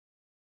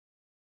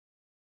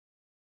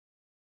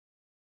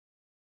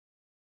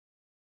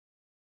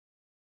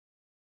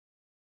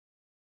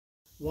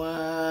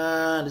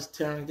One, this is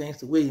Terrance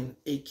Gangsta Williams,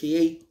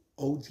 a.k.a.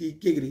 OG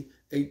Giggity,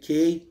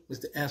 a.k.a.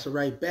 Mr. Answer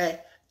Right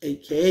Back,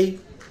 a.k.a.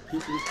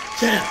 People's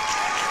Champ.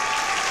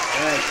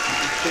 All right,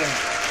 People's Champ.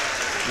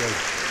 Yo,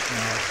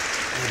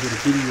 I did a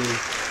video,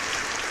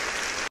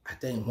 I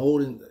think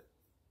more than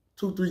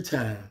 2-3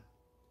 times,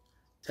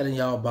 telling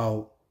y'all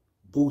about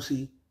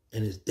Boosie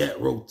and his death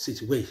row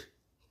situation.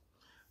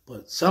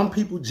 But some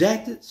people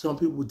jacked it, some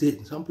people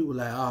didn't. Some people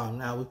like, oh,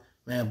 now,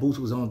 man, Boosie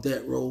was on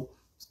death row,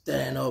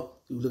 stand up,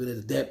 he was looking at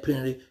the death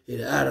penalty,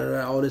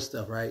 all this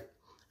stuff, right?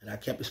 And I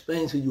kept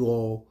explaining to you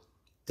all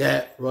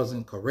that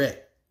wasn't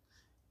correct.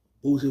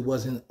 Boosie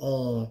wasn't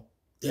on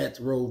death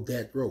row.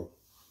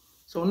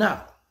 So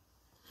now,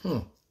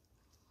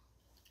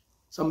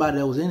 somebody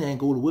that was in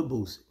Angola with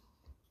Boosie,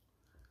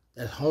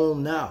 that's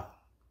home now,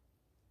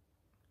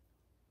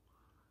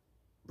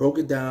 broke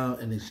it down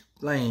and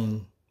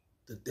explained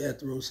the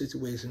death row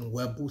situation,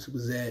 where Boosie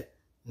was at,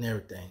 and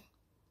everything.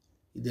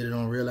 He did it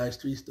on Real Life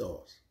Street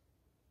Stars.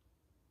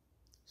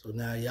 So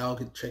now y'all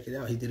can check it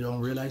out. He did it on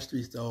Real Life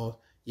Street Stars.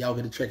 Y'all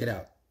get to check it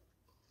out.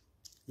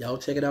 Y'all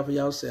check it out for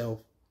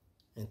yourself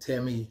and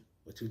tell me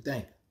what you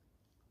think.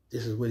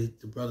 This is what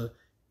the brother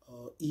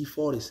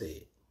E40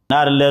 said.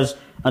 Not unless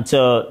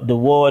until the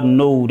world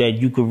knew that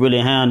you could really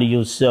handle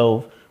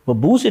yourself.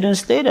 But Boosie didn't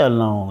stay there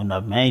long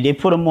enough, man. They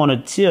put him on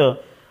a tier.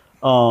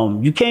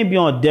 You can't be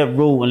on death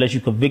row unless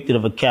you're convicted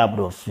of a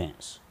capital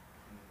offense.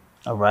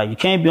 All right? You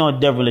can't be on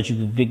death row unless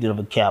you're convicted of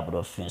a capital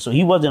offense. So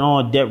he wasn't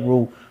on death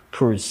row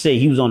per se.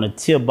 He was on a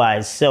tier by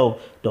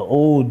itself, the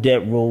old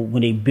death row,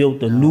 when they built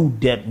the new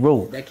death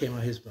row. That came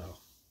out his mouth.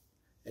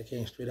 That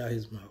came straight out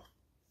his mouth.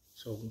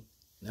 So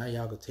now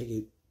y'all can take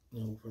it,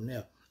 from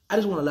there. I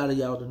just want a lot of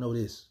y'all to know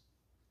this.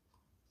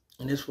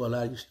 And this for a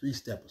lot of you street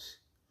steppers.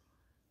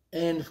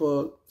 And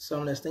for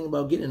some that's thinking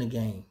about getting in the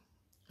game.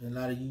 And a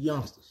lot of you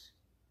youngsters.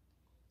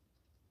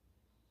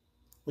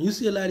 When you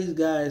see a lot of these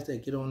guys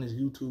that get on this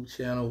YouTube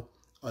channel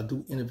or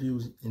do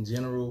interviews in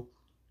general,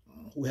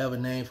 who have a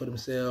name for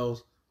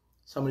themselves,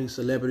 some of these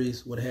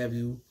celebrities, what have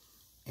you,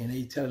 and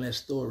they telling that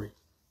story,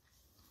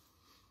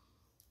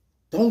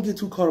 don't get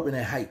too caught up in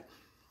that hype.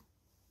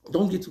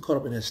 Don't get too caught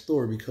up in that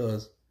story,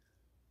 because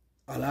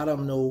a lot of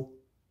them know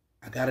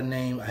I got a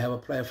name, I have a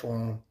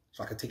platform,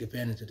 so I can take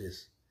advantage of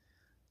this.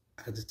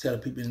 I could just tell the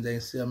people and they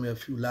sell me a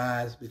few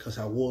lies because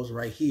I was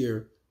right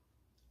here,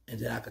 and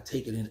then I could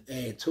take it and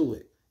add to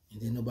it,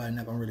 and then nobody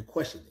not gonna really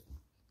question it.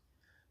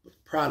 But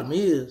the problem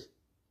is,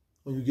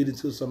 when you get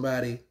into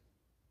somebody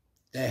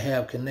that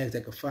have connects,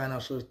 that can find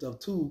out certain stuff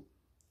too,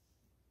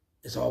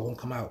 it's all gonna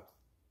come out.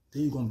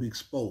 Then you're gonna be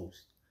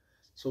exposed.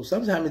 So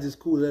sometimes it's just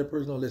cool to let a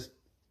person know, listen,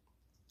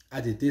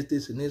 I did this,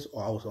 this, and this,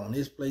 or I was on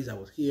this place, I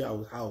was here, I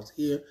was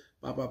here,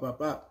 blah, blah, blah,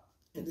 blah,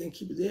 and then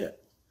keep it there.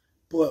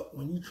 But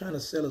when you're trying to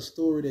sell a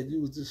story that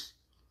you was this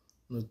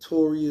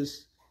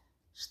notorious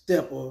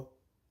stepper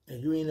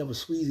and you ain't never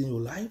squeezed in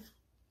your life,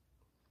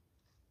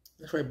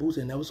 that's right,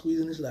 Boosie never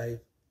squeezed in his life.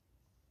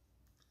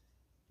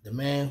 The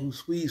man who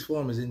squeezed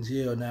for him is in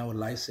jail now with a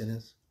life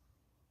sentence.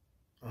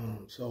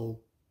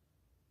 So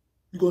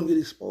you're going to get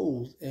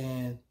exposed.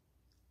 And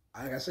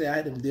like I say,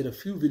 I did a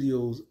few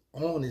videos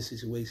on this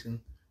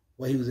situation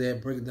where he was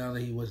at, breaking down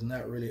that he was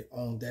not really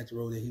on that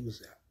road, that he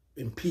was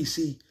in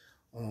PC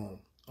on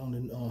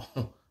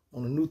the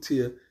new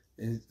tier.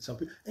 And some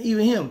people, and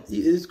even him,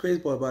 it's crazy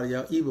part about it,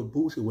 y'all. Even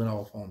Boosie went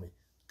off on me,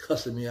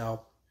 cussing me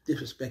out,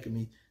 disrespecting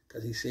me,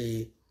 because he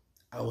said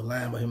I was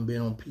lying about him being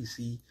on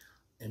PC.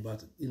 And about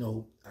the,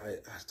 I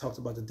talked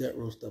about the death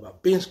row stuff.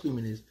 I've been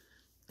screaming this,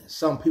 and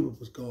some people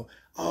was going,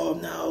 oh,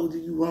 no,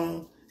 did you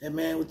wrong? That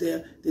man was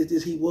there,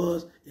 this he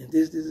was, and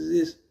this.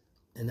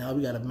 And now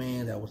we got a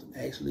man that was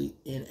actually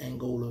in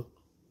Angola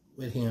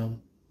with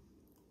him.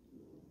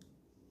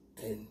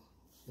 And,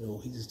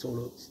 he just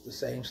told us the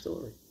same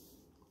story.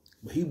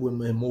 But he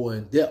wouldn't have been more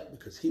in depth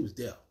because he was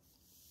there.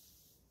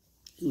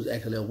 He was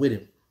actually there with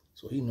him,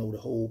 so he know the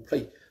whole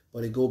plate.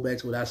 But it go back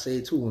to what I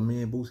said, too, when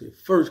me and Boosie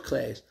first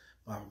class,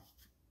 my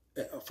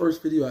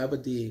first video I ever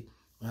did,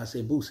 when I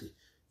said, Boosie,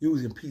 you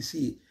was in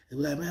PC. They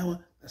were like, man,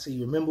 I said,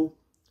 you remember?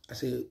 I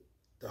said,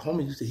 the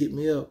homie used to hit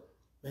me up,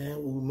 man,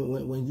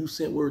 when you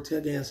sent word, tell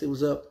Dan, say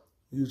what's up,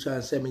 you was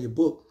trying to send me your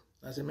book.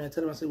 I said, man,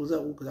 tell him I said what's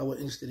up, because I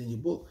wasn't interested in your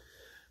book.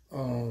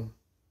 I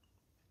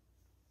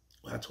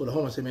told the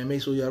homie, I said, man,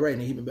 make sure you're all right.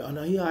 And he hit me back, oh,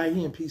 no, he all right,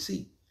 he in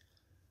PC.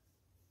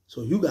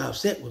 So you got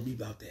upset with me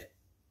about that.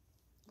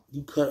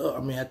 You cut up.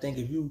 I mean, I think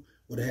if you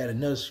would have had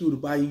another shooter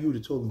by you, you would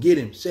have told him, get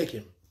him, check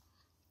him.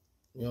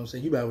 You know what I'm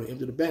saying? You better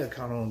empty the bank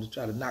account on him to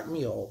try to knock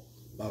me off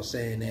about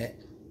saying that,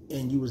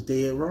 and you was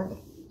dead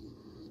wrong.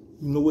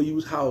 You know where you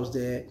was housed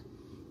at.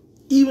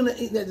 Even if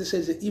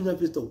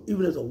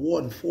the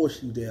warden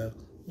forced you there,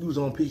 you was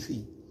on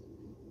PC.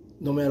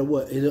 No matter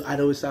what. I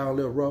know it sounds a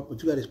little rough,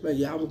 but you got to explain,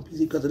 yeah, I was on PC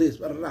because of this,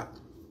 blah, blah, blah.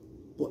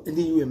 But, and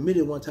then you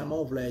admitted one time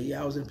on flag,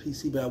 yeah, I was in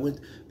PC, but I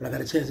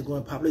got a chance to go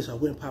in population. So I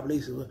went in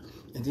population.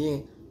 And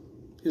then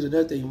here's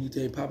another thing when you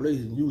take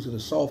population, using a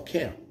soft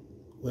camp,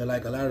 where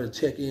like a lot of the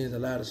check-ins, a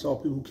lot of the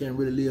soft people who can't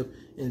really live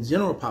in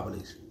general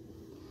population.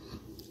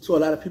 So a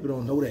lot of people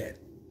don't know that.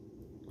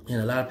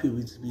 And a lot of people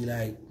just be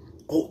like,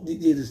 oh, they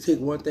just take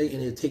one thing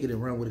and they take it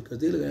and run with it. Because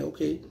they look like,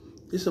 okay,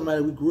 this is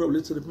somebody we grew up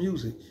listening to the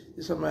music. This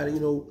is somebody,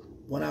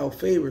 one of our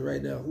favorites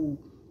right now who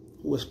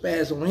will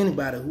spaz on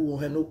anybody who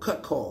won't have no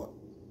cut card.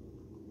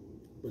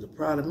 But the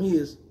problem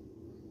is,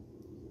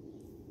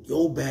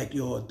 your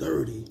backyard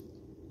dirty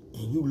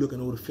and you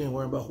looking over the fence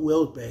worrying about who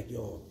else's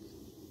backyard.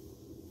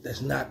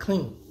 That's not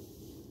clean.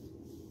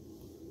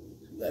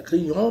 You gotta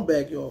clean your own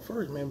backyard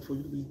first, man, before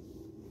you be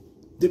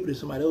dipping in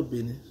somebody else's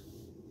business.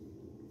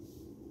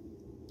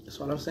 That's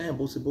what I'm saying,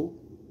 Boosie Boo.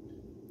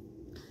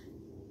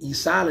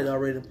 E-Solid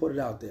already put it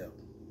out there.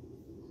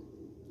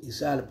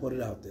 E-Solid put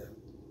it out there.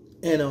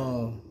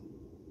 And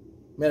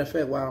matter of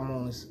fact, while I'm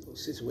on this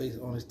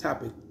situation, on this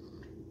topic,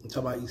 I'm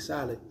talking about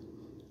E-Solid.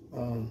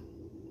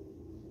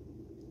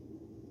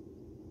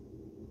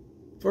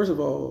 First of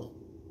all,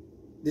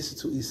 this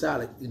is to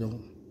E-Solid,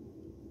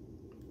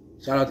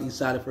 Shout out to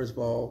E-Solid, first of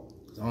all,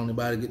 because I don't want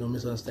anybody to get no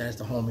misunderstandings,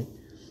 to homie.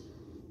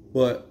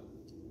 But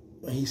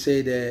when he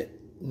said that,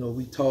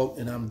 we talked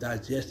and I'm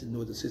digesting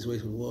what the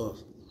situation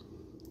was,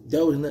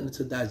 there was nothing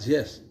to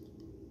digest.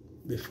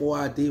 Before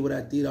I did what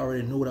I did, I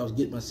already knew what I was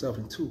getting myself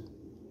into.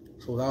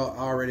 So I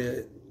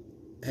already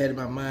had in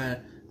my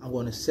mind, I'm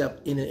going to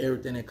accept any and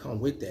everything that comes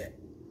with that.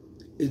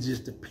 It's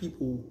just the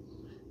people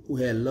who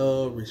had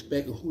love,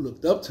 respect, and who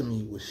looked up to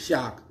me was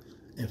shocked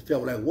and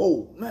felt like,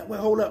 whoa, man,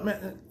 well, hold up,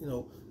 man.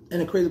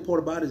 And the crazy part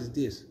about it is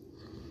this.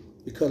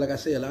 Because like I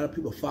said, a lot of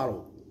people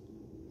follow.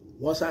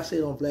 Once I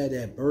said on Vlad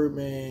that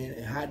Birdman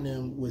and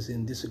Hotnam was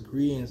in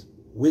disagreement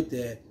with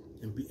that,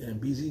 and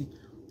BZ,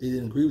 they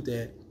didn't agree with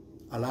that,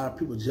 a lot of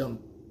people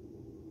jumped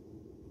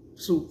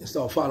suit and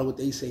start following what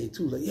they say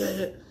too. Like,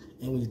 yeah.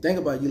 And when you think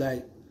about it, you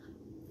like,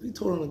 if you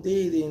told him the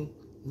day, then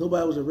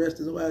nobody was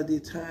arrested, nobody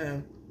did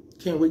time,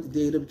 can't wait the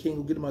day up, can't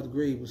go get him out the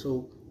grave.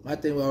 So my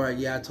thing was, all right,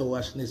 yeah, I told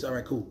Washington this, all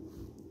right, cool.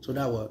 So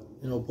now what?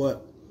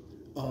 But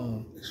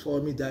as far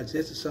as me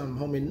digesting something,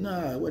 homie,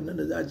 nah, it wasn't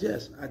nothing to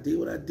digest. I did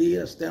what I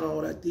did, I stand on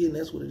what I did, and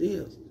that's what it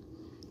is.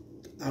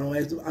 I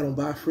don't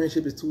buy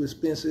friendship, it's too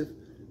expensive.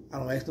 I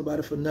don't ask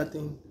nobody for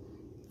nothing.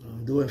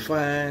 I'm doing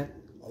fine.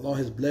 Allah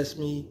has blessed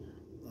me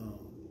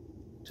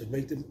to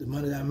make the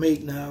money that I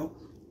make now.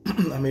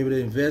 I'm able to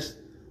invest.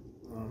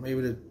 I'm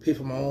able to pay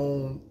for my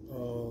own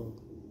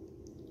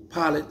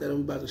pilot that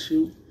I'm about to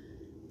shoot.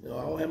 I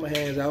don't have my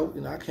hands out.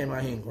 I came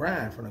out here and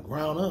grind from the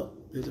ground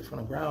up. Built it from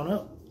the ground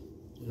up.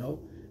 And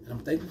I'm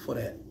thankful for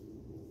that.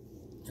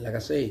 And like I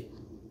say,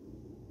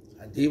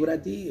 I did what I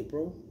did,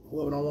 bro.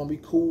 Whoever don't want to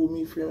be cool with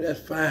me, friend, that's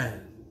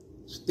fine.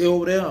 Stay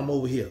over there, I'm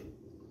over here.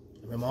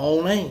 I'm in my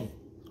own lane.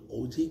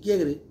 OG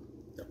Giggity,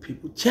 the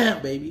people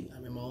champ, baby.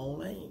 I'm in my own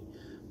lane.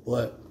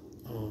 But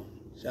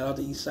shout out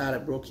to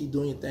E-Solid, bro. Keep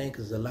doing your thing,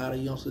 because a lot of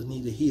youngsters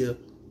need to hear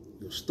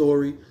your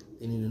story.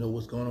 They need to know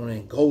what's going on in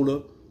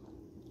Angola,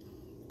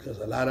 because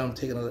a lot of them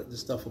taking this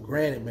stuff for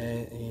granted,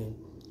 man. And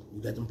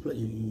you got them play.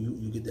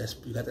 You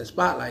got that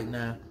spotlight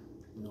now.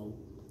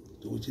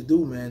 Do what you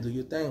do, man. Do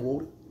your thing,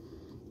 Walter.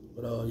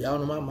 But y'all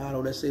know my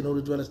motto. Let's say no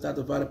to drugs, stop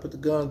the violence, put the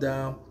guns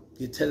down.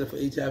 Get tested for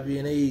HIV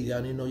and AIDS.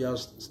 Y'all need to know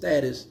y'all's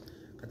status.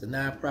 Got the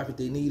non-profit,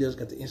 they need us.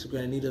 Got the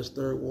Instagram, they need us.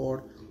 Third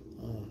Ward.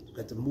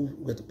 Got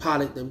the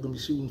pilot that we're gonna be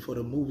shooting for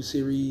the movie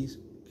series.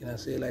 Can I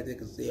say it like that?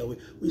 Because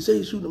we say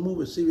you're shooting a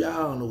movie series. I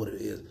don't know what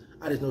it is.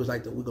 I just know it's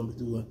like that. We're gonna be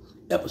doing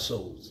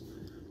episodes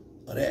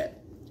of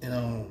that,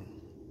 and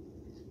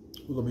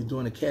we're gonna be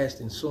doing the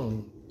casting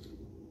soon.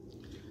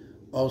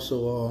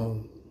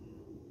 Also,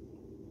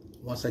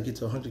 once I get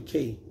to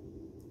 100K,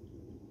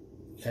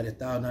 we had a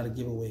 $1,000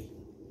 giveaway.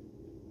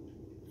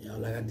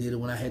 Like I did it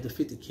when I had the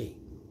 50K.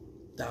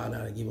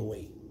 $1,000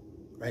 giveaway.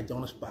 Right there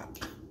on the spot.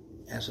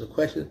 Answer the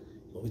question,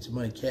 go get your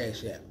money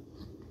cash out.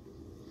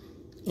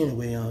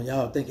 Anyway,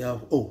 y'all think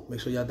y'all, make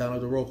sure y'all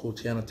download the Roku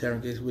channel,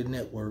 Terrance with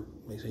Network.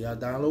 Make sure y'all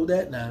download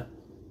that now.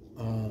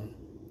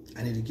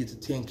 I need to get to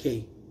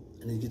 10K.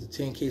 I need to get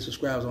to 10K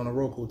subscribers on the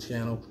Roku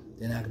channel.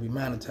 Then I can be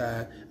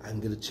monetized. I can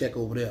get a check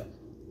over there.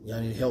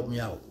 Y'all need to help me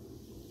out.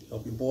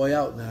 Help your boy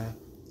out now.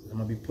 I'm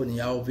going to be putting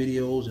y'all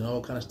videos and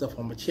all kind of stuff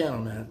on my channel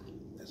now.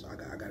 That's why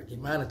I got to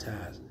get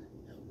monetized.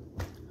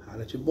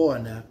 Holler at your boy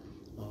now.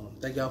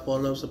 Thank y'all for all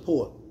the love and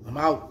support. I'm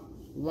out.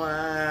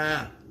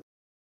 Wow.